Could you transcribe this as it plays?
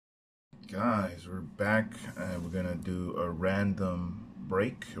Guys, we're back and we're gonna do a random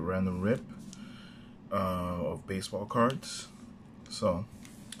break, a random rip of baseball cards. So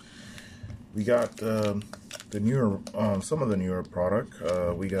we got the newer, some of the newer product.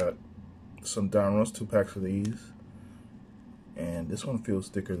 We got some Donruss 2-packs of these, and this one feels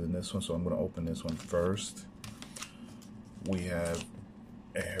thicker than this one, so I'm gonna open this one first. We have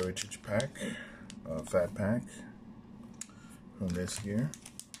a Heritage pack, fat pack from this here.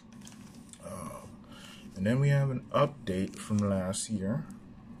 And then we have an update from last year.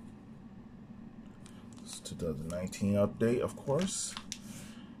 It's 2019 update, of course.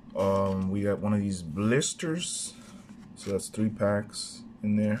 We got one of these blisters. So that's 3 packs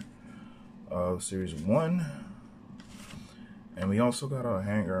in there. Series 1. And we also got a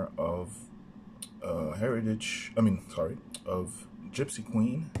hanger of of Gypsy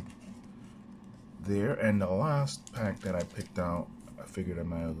Queen there. And the last pack that I picked out, I figured I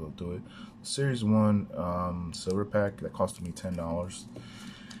might as well do it. Series 1 silver pack that cost me $10.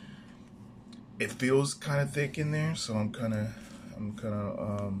 It feels kind of thick in there, so I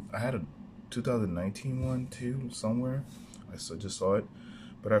had a 2019 one too somewhere. I just saw it,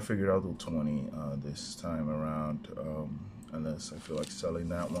 but I figured I'll do 20 this time around, unless I feel like selling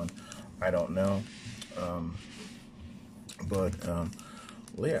that one. I don't know. Well,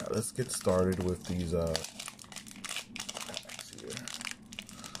 yeah, let's get started with these packs here.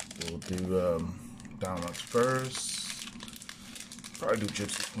 We'll do Donruss first. Probably do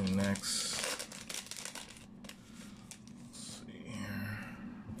Gypsy Queen next. Let's see here.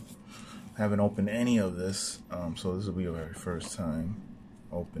 Haven't opened any of this, so this will be our very first time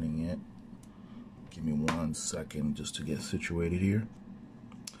opening it. Give me 1 second just to get situated here.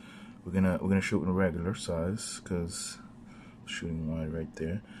 We're gonna shoot in a regular size because shooting wide right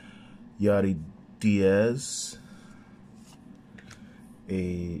there. Yadi Diaz,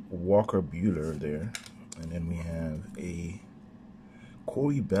 a Walker Buehler there, and then we have a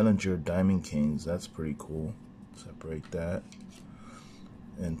Cody Bellinger Diamond Kings. That's pretty cool. Separate that,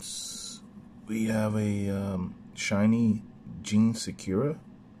 and we have a shiny Gene Secura.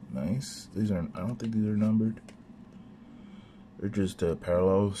 Nice. These aren't. I don't think these are numbered. They're just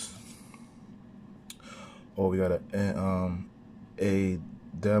parallels. Oh, we got a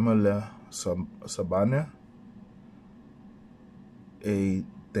Damala Sabana, a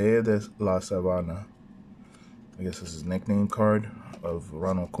Dea de la Sabana. I guess this is his nickname card of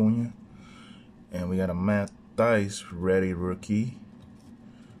Ronald Acuna. And we got a Matt Thaiss ready rookie.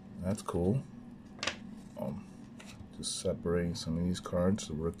 That's cool. Just separating some of these cards.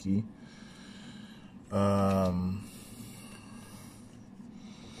 The rookie. You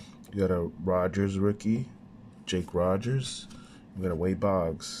got a Rogers rookie, Jake Rogers. We got a Wade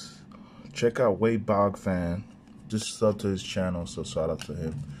Boggs. Check out Wade Bogg fan. Just sub to his channel, so shout out to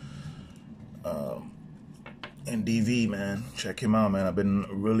him. And DV, man, check him out, man. I've been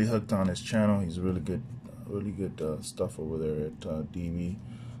really hooked on his channel. He's really good stuff over there at DV.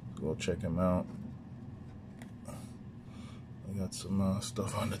 So go check him out. I got some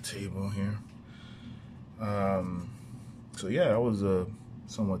stuff on the table here. So yeah, that was a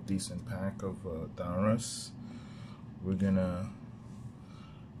somewhat decent pack of Donruss. We're gonna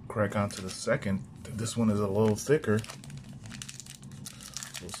crack on to the second. This one is a little thicker.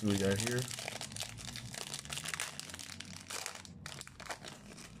 We'll see what we got here.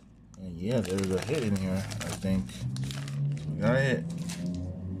 And yeah, there's a hit in here, I think. We got a hit.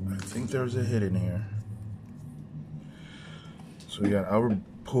 I think there's a hit in here. So we got Albert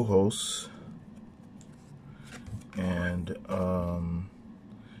Pujols and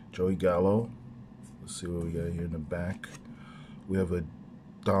Joey Gallo. Let's see what we got here in the back. We have a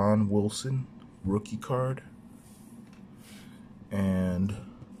Don Wilson rookie card, and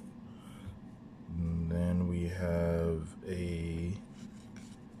then we have a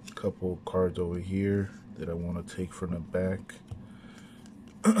couple cards over here that I want to take from the back.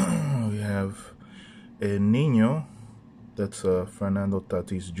 We have a Nino. That's Fernando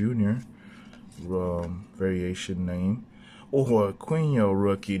Tatis Jr. Variation name. Oh, Aquino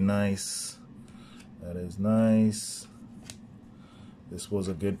rookie, nice. That is nice. This was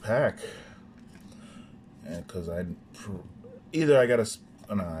a good pack, and because I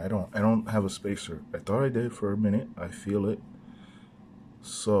don't have a spacer. I thought I did for a minute. I feel it.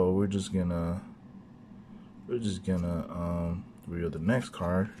 So we're just gonna reveal the next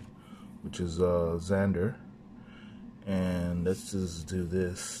card, which is Xander. And let's just do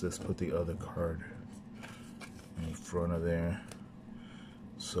this. Let's put the other card in front of there.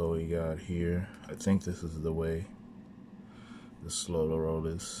 So we got here, I think this is the way the slow roll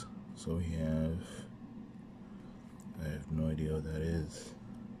is. So we have, I have no idea what that is.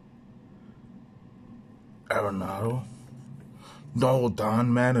 Arenado. No,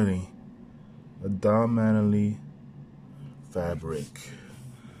 Don Mattingly. A Don Mattingly fabric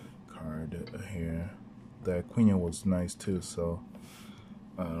card here. The Acuna was nice too, so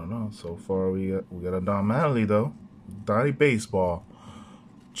I don't know. So far we got a Don Mattingly though. Donnie Baseball.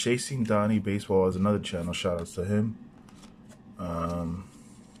 Chasing Donnie Baseball is another channel. Shout outs to him.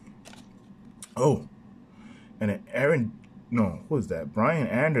 Oh, and an what was that? Brian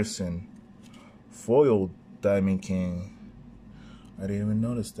Anderson foil Diamond King. I didn't even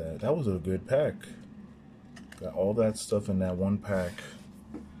notice that. That was a good pack. Got all that stuff in that one pack.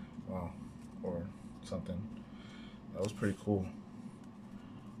 Wow, or something. That was pretty cool.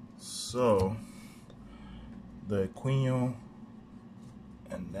 So the Aquino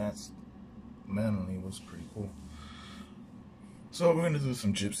and that's Mattingly was pretty cool. So we're gonna do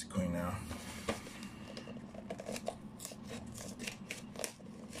some Gypsy Queen now.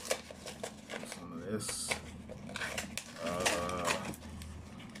 Some of this.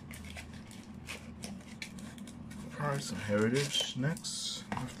 Probably some Heritage next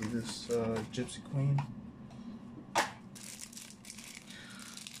after this Gypsy Queen.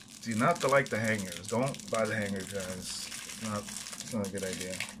 Do not like the hangers. Don't buy the hangers, guys. It's not a good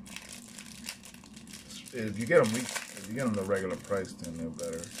idea. If you get them the regular price, then they're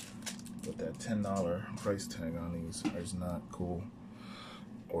better. But that $10 price tag on these is not cool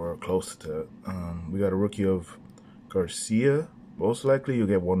or close to it. We got a rookie of Garcia. Most likely you'll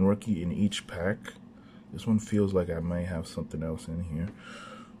get one rookie in each pack. This one feels like I might have something else in here.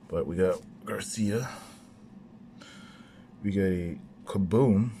 But we got Garcia. We got a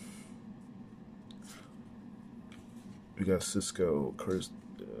Kaboom. We got Cisco,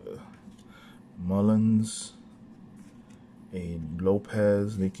 Mullins, a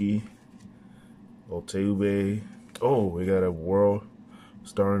Lopez, Nicky, Altuve. Oh, we got a World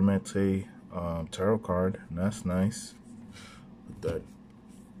Star Mete tarot card. That's nice. Put that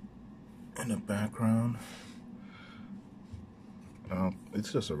in the background.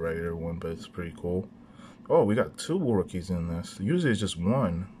 It's just a regular one, but it's pretty cool. Oh, we got two rookies in this. Usually it's just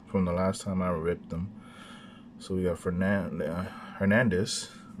one from the last time I ripped them. So we got Hernandez,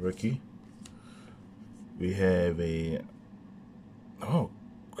 rookie. We have a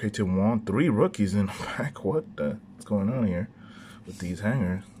Creative One, 3 rookies in the pack. What's going on here with these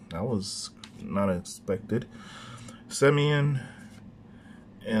hangers? That was not expected. Semien,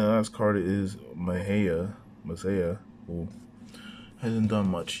 and the last card is Masaya, who hasn't done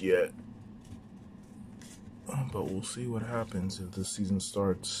much yet. But we'll see what happens if the season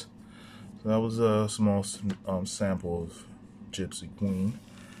starts. So that was a small sample of Gypsy Queen.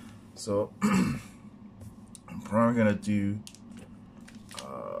 So I'm probably gonna do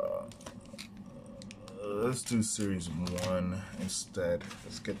let's do series 1 instead.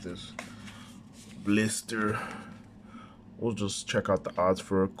 Let's get this blister. We'll just check out the odds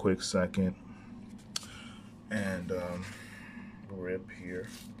for a quick second and rip here.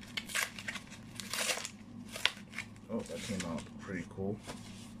 Oh, that came out pretty cool.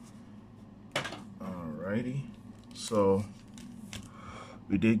 Alrighty, so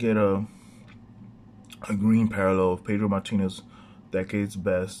we did get a green parallel of Pedro Martinez, Decade's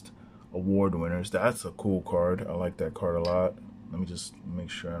Best Award winners. That's a cool card. I like that card a lot. Let me just make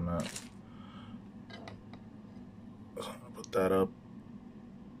sure I'm not put that up.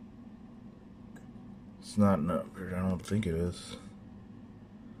 It's not numbered. I don't think it is.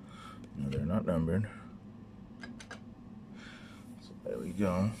 No, they're not numbered. So there we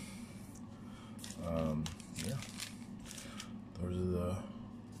go. Yeah, those are the.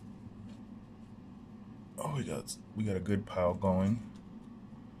 Oh, we got a good pile going,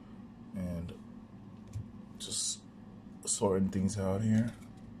 and just sorting things out here.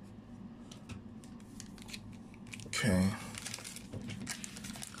 Okay,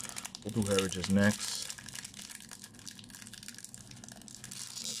 we'll do Heritage next.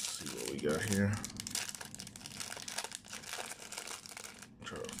 Let's see what we got here.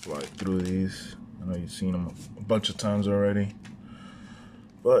 Try to fly through these. I know you've seen them a bunch of times already,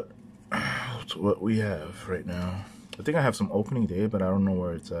 but that's what we have right now. I think I have some opening day, but I don't know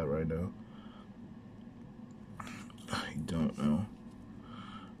where it's at right now. I don't know.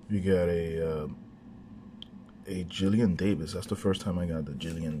 We got a Jillian Davis. That's the first time I got the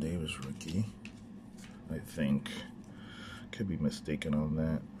Jillian Davis rookie, I think. Could be mistaken on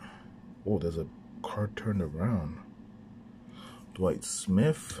that. Oh, there's a card turned around. Dwight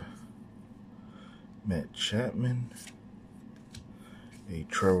Smith, Matt Chapman, a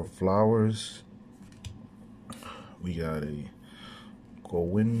Trevor Flowers. We got a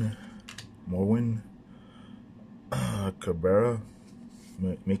Morwin, Cabrera,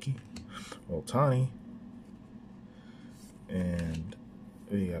 Mickey, Ohtani, And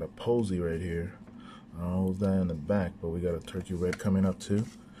we got a Posey right here. I don't know who's that in the back, but we got a Turkey Red coming up too.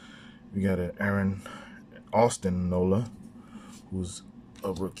 We got an Aaron Austin Nola, who's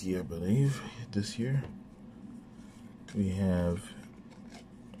a rookie, I believe, this year. We have,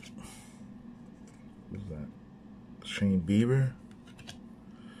 who's that? Shane Bieber.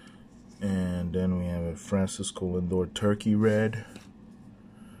 And then we have a Francisco Lindor Turkey Red.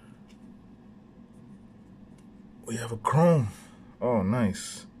 We have a Chrome. Oh,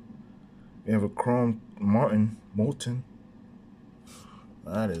 nice. We have a Chrome Martin Moulton.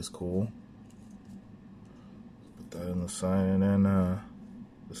 That is cool. Put that on the side, and then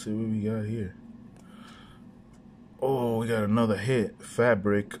let's see what we got here. Oh, we got another hit.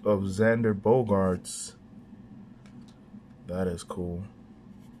 Fabric of Xander Bogaerts. That is cool.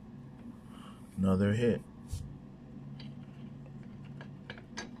 Another hit.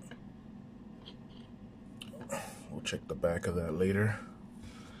 We'll check the back of that later.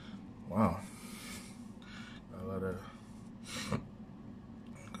 Wow. Got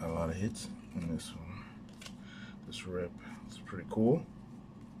a lot of hits in this one. This rip. It's pretty cool.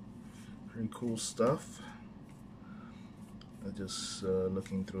 Pretty cool stuff. I just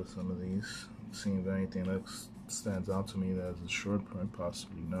looking through some of these, seeing if anything that stands out to me as a short print,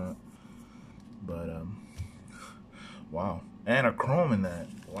 possibly not. But wow. And a Chrome in that.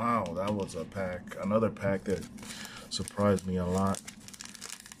 Wow, that was a pack. Another pack that surprised me a lot.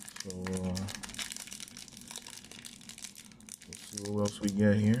 So let's see what else we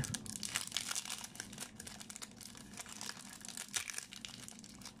get here.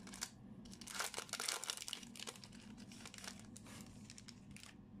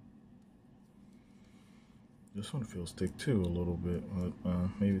 This one feels thick too a little bit, but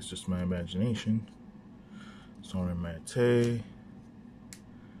maybe it's just my imagination. Starling Marte,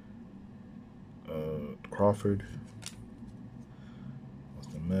 Crawford,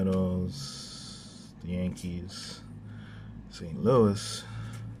 Austin Meadows, the Yankees, St. Louis,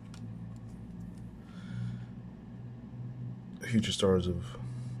 future stars of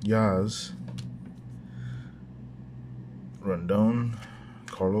Yaz, Rondon,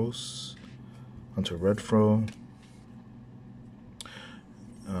 Carlos, Hunter Renfroe,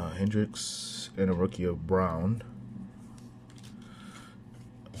 Hendricks, and a rookie of Brown.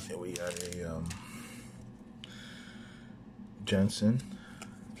 And we got a Jensen.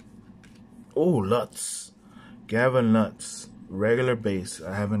 Oh, Lutz. Gavin Lutz. Regular base.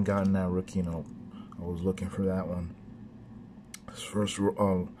 I haven't gotten that rookie note. I was looking for that one. His first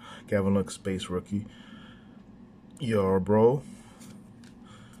Gavin Lutz base rookie. Yarbrough.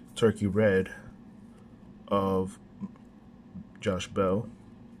 Turkey Red of Josh Bell.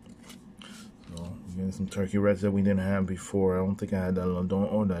 So we're getting some Turkey Reds that we didn't have before. I don't think I had that London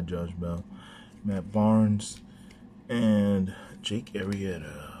or that Josh Bell. Matt Barnes and Jake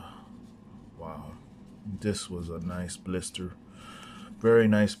Arrieta. Wow. This was a nice blister. Very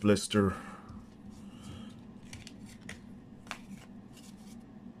nice blister.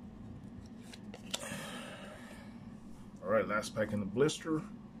 Alright, last pack in the blister.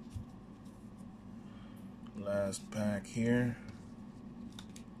 Last pack here.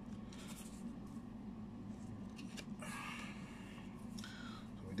 So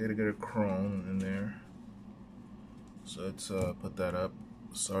we did get a Chrome in there. So let's put that up.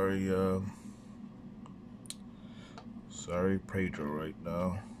 Sorry Pedro right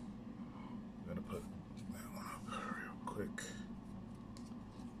now. I'm gonna put that one up real quick.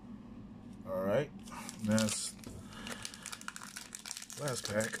 Alright. That's last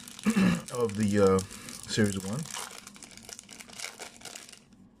pack of the Series 1.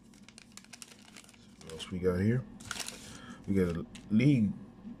 What else we got here? We got a league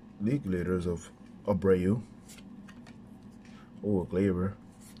leaders of Abreu. Oh, Glaber.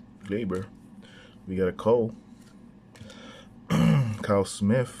 We got a Cole. Kyle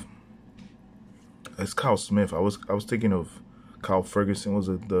Smith. It's Kyle Smith. I was thinking of Kyle Ferguson. Was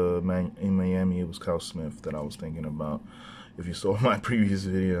it the man in Miami? It was Kyle Smith that I was thinking about. If you saw my previous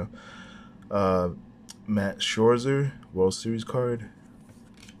video. Matt Scherzer, World Series card.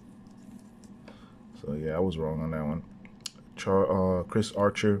 So yeah, I was wrong on that one. Chris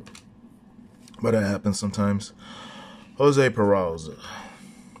Archer, but that happens sometimes. Jose Peraza,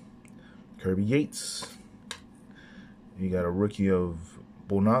 Kirby Yates. You got a rookie of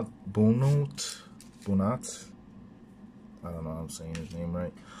Bonat. I don't know how I'm saying his name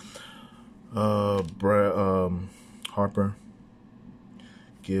right. Harper,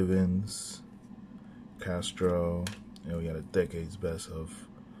 Givens, Castro, and we got a decade's best of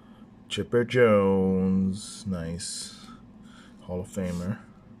Chipper Jones, nice, Hall of Famer.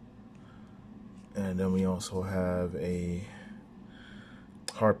 And then we also have a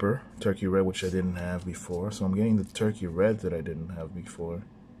Harper, Turkey Red, which I didn't have before. So I'm getting the Turkey Red that I didn't have before.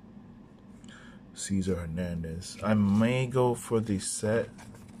 Cesar Hernandez. I may go for the set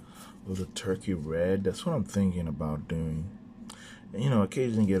of the Turkey Red. That's what I'm thinking about doing. And, you know,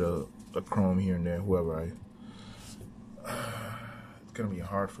 occasionally get a chrome here and there, whoever I... it's gonna be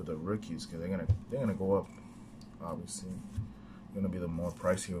hard for the rookies because they're gonna go up, obviously. They're gonna be the more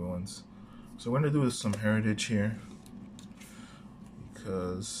pricier ones. So we're gonna do some Heritage here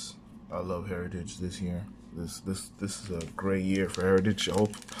because I love Heritage this year. This is a great year for Heritage. I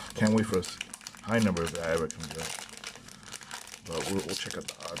hope, can't wait for a high number if that ever comes out. But we'll check out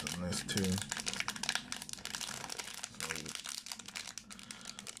the odds on this too. So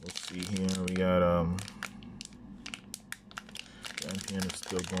we'll see here. We got the NPN is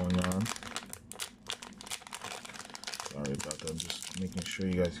still going on. Sorry about that. I'm just making sure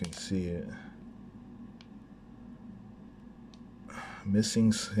you guys can see it.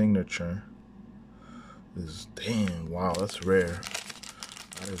 Missing signature is, damn, wow, that's rare.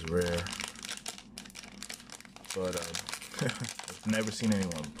 That is rare. But I've never seen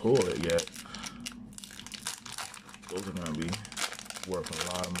anyone pull it yet. Those are gonna be worth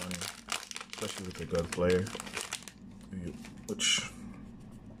a lot of money, especially with a good player, which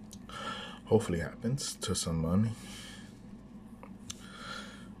hopefully happens to somebody.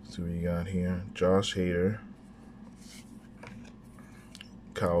 So we got here Josh Hader,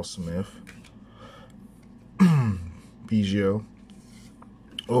 Kyle Smith, Biggio.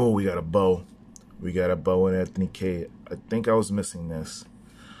 Oh, we got a Bo. We got a Bo and Anthony K. I think I was missing this.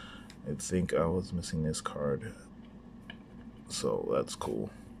 I think I was missing this card. So that's cool.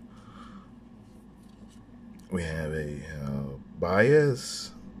 We have a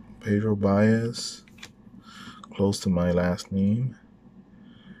Baez, Pedro Baez, close to my last name.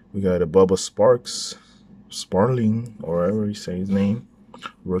 We got a Bubba Sparling, or however you say his name,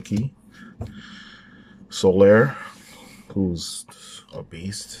 rookie. Soler, who's a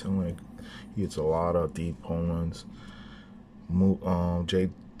beast. He hits a lot of deep home runs.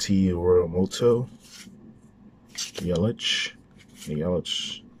 JT Realmuto, Yelich,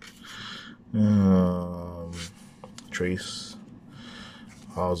 Trace,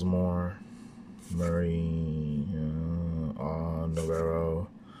 Hosmore, Murray, Navarro,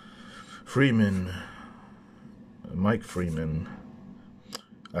 Freeman, Mike Freeman,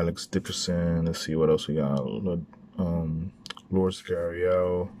 Alex Dickerson. Let's see what else we got. Lourdes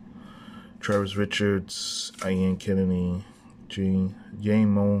Gurriel, Travis Richards, Ian Kennedy,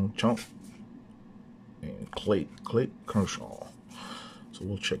 Jamo Chunk, and Clay Kershaw. So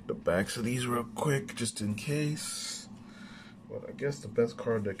we'll check the backs of these real quick, just in case. But I guess the best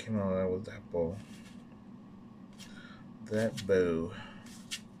card that came out of that was that Bo. That Bo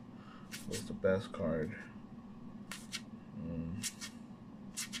was the best card.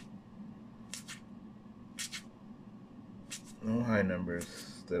 No high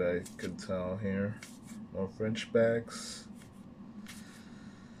numbers that I could tell here. No French backs.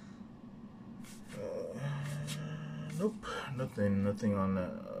 Nope, nothing on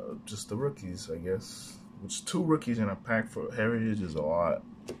that. Just the rookies, I guess. Which 2 rookies in a pack for Heritage is a lot.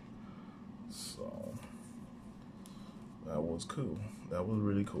 So that was cool. That was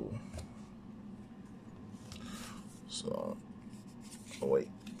really cool. So, oh wait,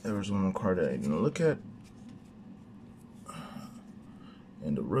 there was one more card that I didn't look at.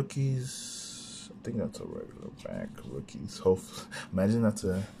 And the rookies, I think that's a regular back. Rookies, hopefully. Imagine that's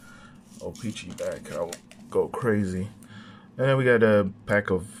a Peachy back. I would go crazy. And then we got a pack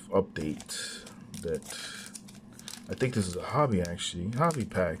of Update that I think this is a hobby, actually. Hobby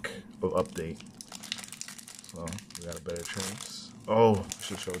pack of Update. So we got a better chance. Oh, I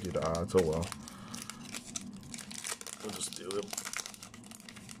should have showed you the odds. Oh well. We'll just do it.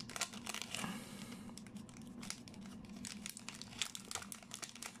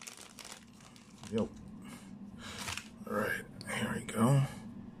 Yep. Alright, here we go.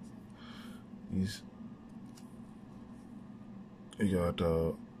 You got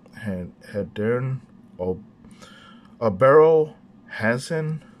Hedern, Barrow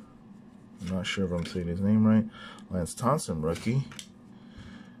Hansen. I'm not sure if I'm saying his name right. Lance Thompson, rookie.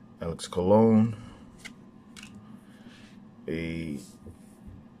 Alex Colon. A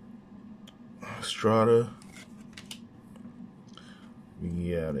Strada.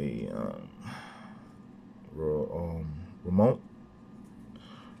 We got a Remote.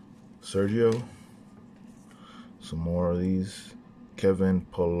 Sergio. Some more of these. Kevin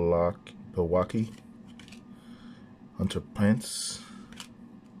Pilwaukee. Hunter Prince.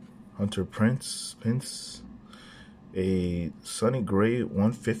 A Sonny Gray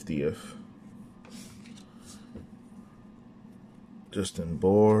 150th. Justin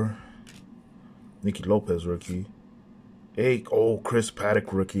Bohr, Nicky Lopez rookie. Chris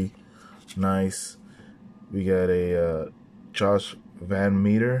Paddock rookie. Nice. We got a Josh Van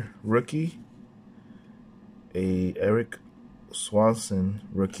Meter rookie. A Eric Swanson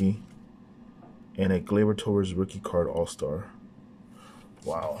rookie. And a Gleyber Torres rookie card all-star.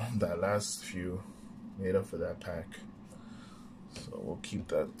 Wow, that last few made up for that pack. So we'll keep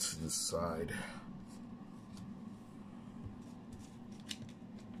that to the side.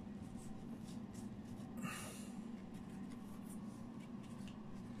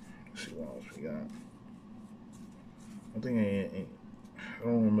 Let's see what else we got. I think I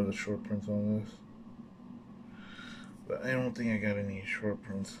don't remember the short prints on this, but I don't think I got any short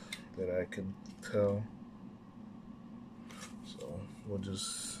prints that I could tell. So we'll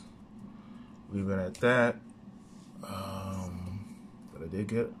just leave it at that. But I did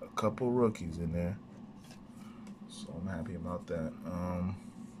get a couple rookies in there, so I'm happy about that.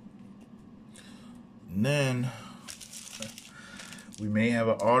 And then we may have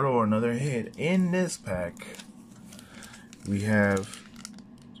an auto or another hit in this pack. We have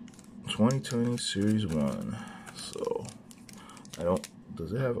 2020 Series 1. So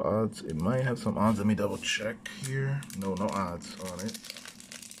does it have odds? It might have some odds. Let me double check here. No odds on it.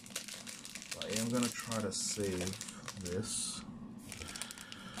 I am gonna try to save this.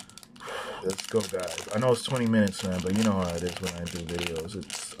 Let's go, guys. I know it's 20 minutes, man, but you know how it is when I do videos.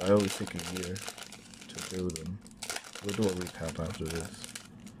 I always take a year to do them. We'll do a recap after this.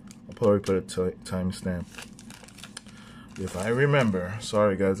 I'll probably put a timestamp if I remember.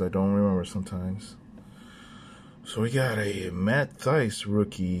 Sorry, guys, I don't remember sometimes. So we got a Matt Thaiss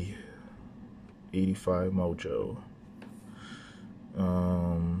rookie, 85 Mojo.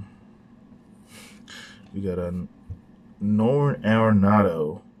 We got a Nolan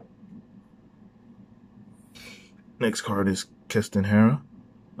Arenado. Next card is Keston Hiura.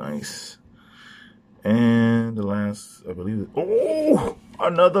 Nice. And the last, I believe,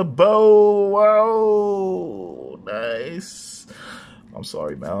 another Bo. Wow, nice. I'm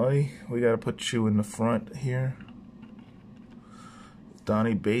sorry, Mallory. We gotta put you in the front here.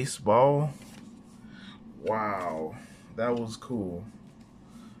 Donnie Baseball. Wow, that was cool.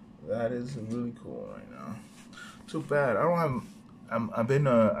 That is really cool right now. Too bad I don't have. I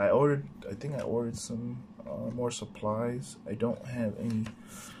think I ordered some more supplies. I don't have any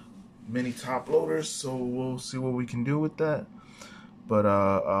mini top loaders, so we'll see what we can do with that. But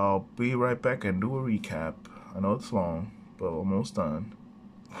I'll be right back and do a recap. I know it's long, but almost done.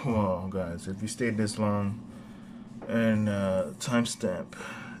 Well, guys, if you stayed this long, and timestamp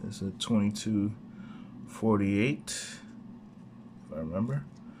is at 22:48, if I remember.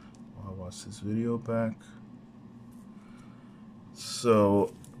 I'll watch this video back.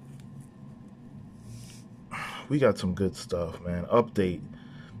 So we got some good stuff, man. Update.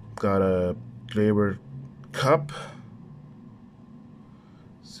 Got a Gleyber Cup.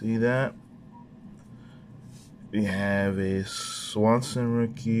 See that? We have a Swanson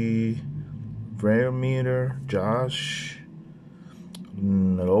rookie, Van Meter, Josh,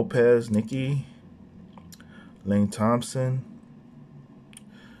 Lopez, Nicky, Lane Thompson,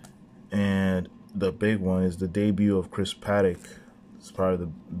 and the big one is the debut of Chris Paddock. It's probably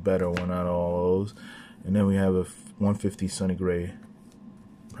the better one out of all those. And then we have a 150 Sonny Gray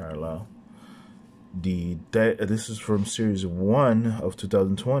parallel. This is from Series 1 of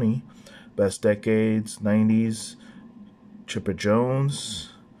 2020. Best Decades, 90s, Chipper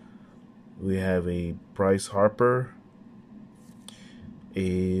Jones. We have a Bryce Harper,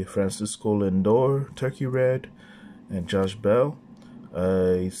 a Francisco Lindor, Turkey Red, and Josh Bell.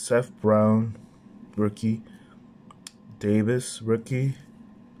 A Seth Brown, rookie. Davis, rookie.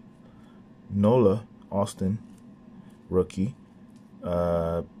 Nola, Austin, rookie.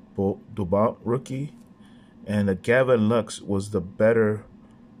 Dubont, rookie. And the Gavin Lux was the better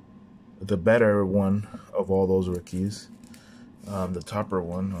one of all those rookies. The topper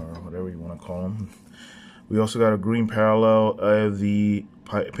one, or whatever you want to call him. We also got a green parallel of the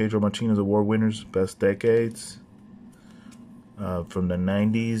Pedro Martinez Award winners, Best Decades. From the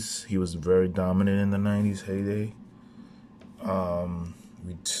 90s. He was very dominant in the 90s heyday.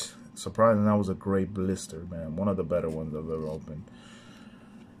 Surprising, that was a great blister, man. One of the better ones I've ever opened.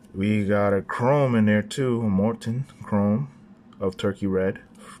 We got a Chrome in there too, Morton Chrome of Turkey Red.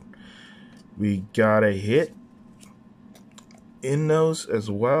 We got a hit in those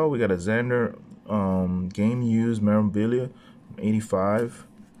as well. We got a Xander game used memorabilia from 85.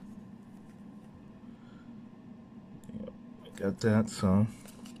 Got that, so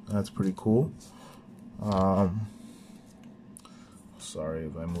that's pretty cool. Sorry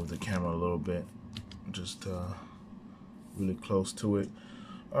if I move the camera a little bit. Just really close to it.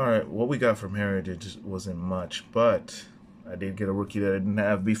 All right, what we got from Heritage wasn't much, but I did get a rookie that I didn't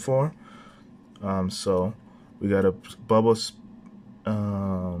have before. So we got a Bubba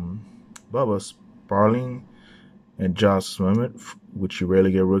Sparling and Josh Swimmett, which you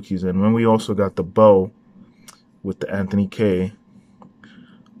rarely get rookies. And then we also got the Bo with the Anthony K.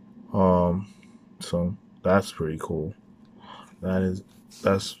 So that's pretty cool. That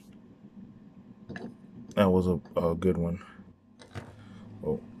was a good one.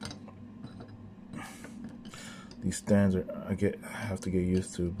 Oh, these stands I have to get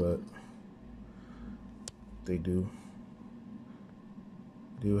used to, but they do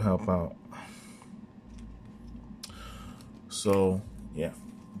help out. So yeah,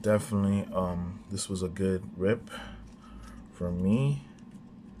 definitely this was a good rip for me.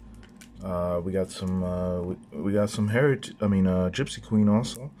 We got some heritage, Gypsy Queen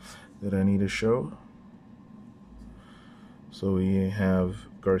also that I need to show. So we have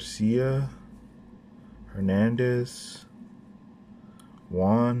Garcia, Hernandez,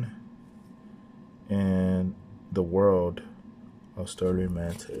 Juan, and the World of Sterling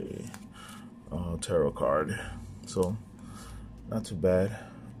Marte tarot card. So not too bad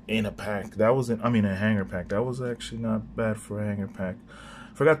in a pack. That wasn't, a hanger pack. That was actually not bad for a hanger pack.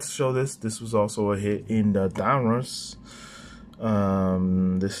 Forgot to show this. This was also a hit in the Donruss.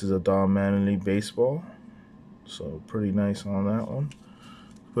 This is a Don Mattingly baseball. So pretty nice on that one.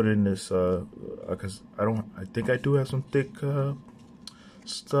 Put in this because I think I do have some thick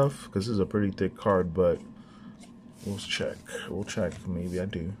stuff, because this is a pretty thick card, but we'll check. Maybe I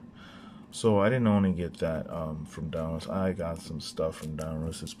do. So I didn't only get that from Donruss. I got some stuff from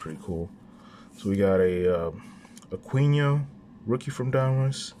Donruss. It's pretty cool. So we got a Aquino rookie from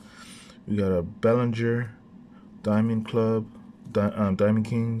Donruss. We got a Bellinger Diamond Club, Diamond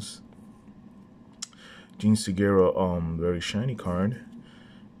Kings. Gene Segura very shiny card.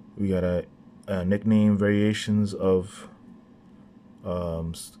 We got a nickname variations of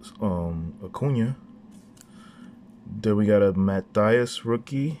Acuna. Then we got a Matthias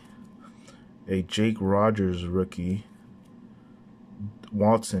rookie, a Jake Rogers rookie,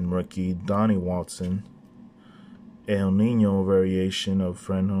 Watson rookie, Donnie Watson, El Nino variation of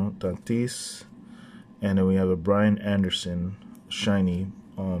Fernando Tatis, and then we have a Brian Anderson shiny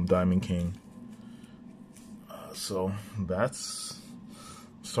Diamond King. So that's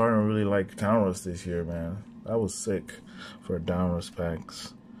starting to really like Donruss this year, man. That was sick for Donruss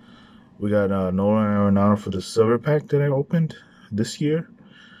packs. We got Nolan Arenado for the silver pack that I opened this year.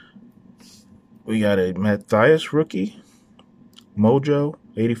 We got a Matthias rookie, Mojo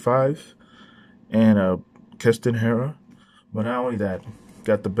 85, and a Keston Hiura. But not only that,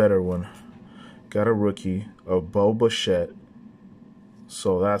 got the better one. Got a rookie of Bo Bichette.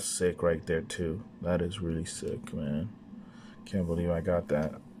 So that's sick right there too. That is really sick, man. Can't believe I got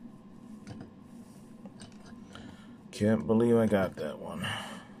that. Can't believe I got that one.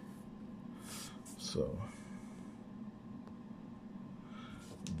 So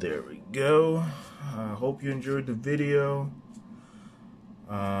there we go. I hope you enjoyed the video.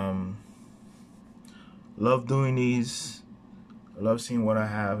 Love doing these. I love seeing what I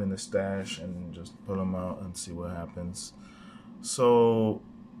have in the stash and just pull them out and see what happens. So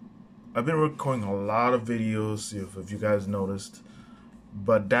I've been recording a lot of videos, if you guys noticed,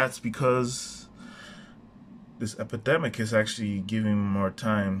 but that's because this epidemic is actually giving me more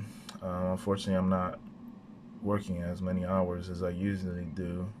time. Unfortunately, I'm not working as many hours as I usually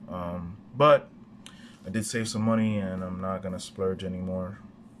do, but I did save some money, and I'm not gonna splurge anymore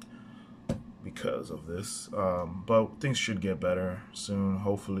because of this. But things should get better soon,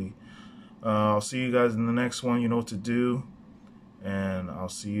 hopefully. I'll see you guys in the next one. You know what to do, and I'll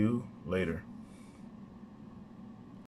see you later.